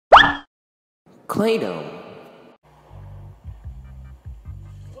ClayDoh.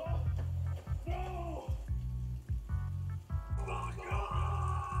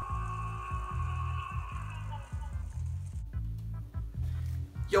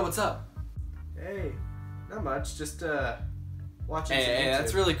 Yo, what's up? Hey, not much, just watching some Hey, YouTube.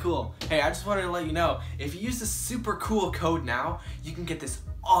 that's really cool. Hey, I just wanted to let you know, if you use this super cool code now, you can get this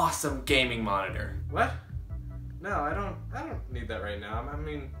awesome gaming monitor. What? No, I don't need that right now. I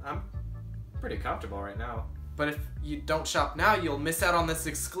mean, I'm pretty comfortable right now. But if you don't shop now, you'll miss out on this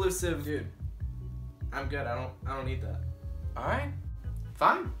exclusive. Dude, I'm good. I don't need that. All right,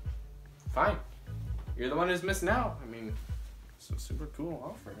 fine. You're the one who's missing out. I mean, it's a super cool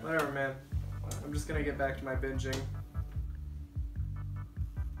offer. Whatever, man. I'm just gonna get back to my binging.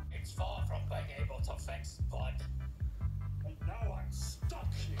 It's far from being able to fix blood. And now I'm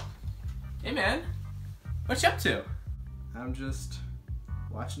stuck here. Hey, man, what you up to? I'm just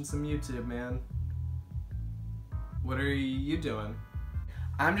watching some YouTube, man. What are you doing?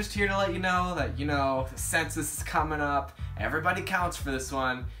 I'm just here to let you know that, the census is coming up. Everybody counts for this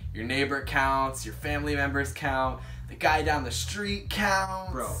one. Your neighbor counts, your family members count, the guy down the street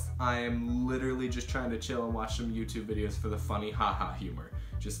counts. Bro, I am literally just trying to chill and watch some YouTube videos for the funny haha humor.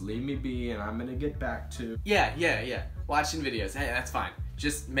 Just leave me be and I'm gonna get back to... Yeah. Watching videos. Hey, that's fine.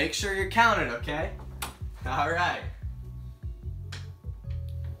 Just make sure you're counted, okay? All right.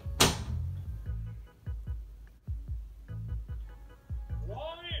 Why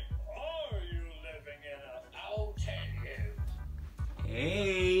are you living in a... I'll tell you.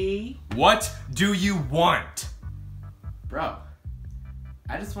 Hey. What do you want? Bro,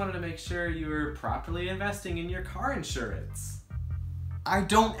 I just wanted to make sure you were properly investing in your car insurance. I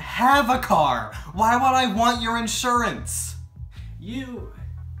don't have a car. Why would I want your insurance? Yeah,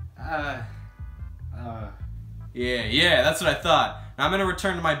 that's what I thought. Now I'm gonna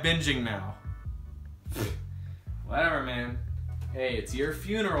return to my binging now. Whatever, man. Hey, it's your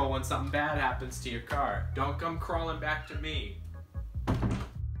funeral when something bad happens to your car. Don't come crawling back to me. I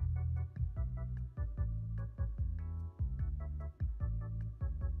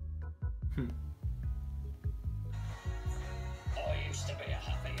used to be a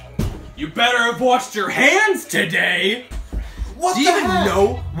happy young man. You better have washed your hands today! What Do the you even heck?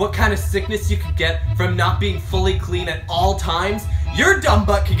 know what kind of sickness you could get from not being fully clean at all times? Your dumb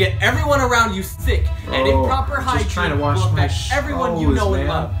butt could get everyone around you sick, and Bro, improper I'm just trying hygiene to wash will my affect everyone you know shoes, and man.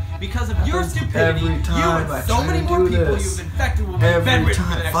 love. Because of your Happens stupidity, every you time I and so try many to more do people this. you've infected will be Every bedridden for the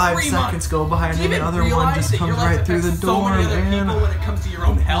time, next 5 3 seconds months. go by and Do you then even another one realize just that comes your life right through the affects door, so many other man. people when it comes to your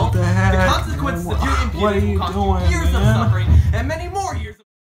own health? the heck? The consequences of your What are impudence you will cost doing, you years man? of suffering and many more years of...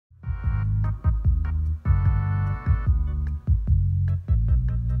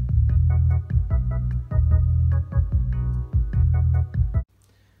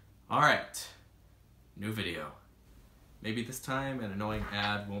 Alright, new video. Maybe this time an annoying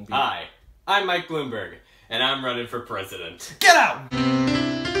ad won't be... Hi, I'm Mike Bloomberg, and I'm running for president. Get out!